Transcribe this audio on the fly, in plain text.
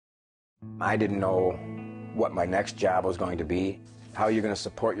I didn't know what my next job was going to be, how you're going to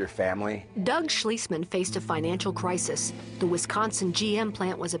support your family. Doug Schlesman faced a financial crisis. The Wisconsin GM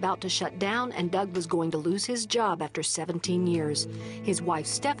plant was about to shut down, and Doug was going to lose his job after 17 years. His wife,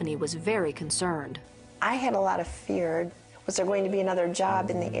 Stephanie, was very concerned. I had a lot of fear. Was there going to be another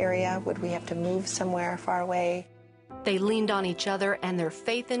job in the area? Would we have to move somewhere far away? They leaned on each other and their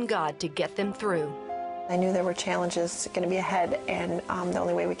faith in God to get them through. I knew there were challenges going to be ahead, and the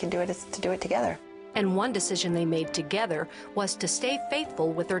only way we can do it is to do it together. And one decision they made together was to stay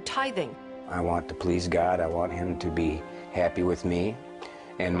faithful with their tithing. I want to please God. I want Him to be happy with me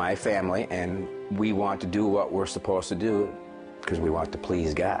and my family, and we want to do what we're supposed to do because we want to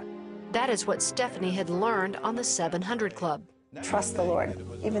please God. That is what Stephanie had learned on the 700 Club. Trust the Lord.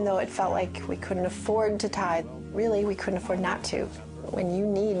 Even though it felt like we couldn't afford to tithe, really we couldn't afford not to. When you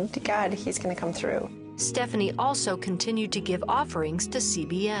need God, He's going to come through. Stephanie also continued to give offerings to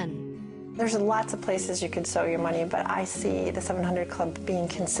CBN. There's lots of places you could sow your money, but I see the 700 Club being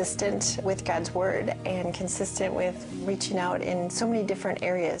consistent with God's Word and consistent with reaching out in so many different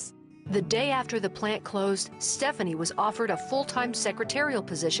areas. The day after the plant closed, Stephanie was offered a full-time secretarial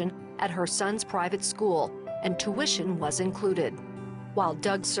position at her son's private school, and tuition was included. While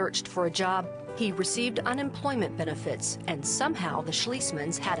Doug searched for a job, he received unemployment benefits, and somehow the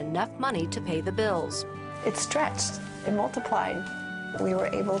Schlesmans had enough money to pay the bills. It stretched, it multiplied. We were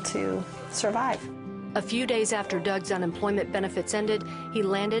able to survive. A few days after Doug's unemployment benefits ended, he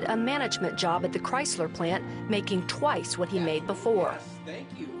landed a management job at the Chrysler plant, making twice what he made before. Thank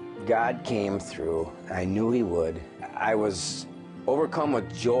you. God came through. I knew He would. I was overcome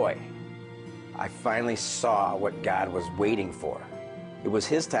with joy. I finally saw what God was waiting for. It was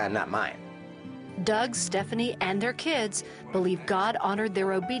His time, not mine. Doug, Stephanie, and their kids believe God honored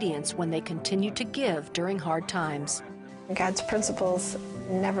their obedience when they continued to give during hard times. God's principles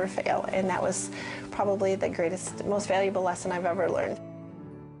never fail, and that was probably the greatest, most valuable lesson I've ever learned.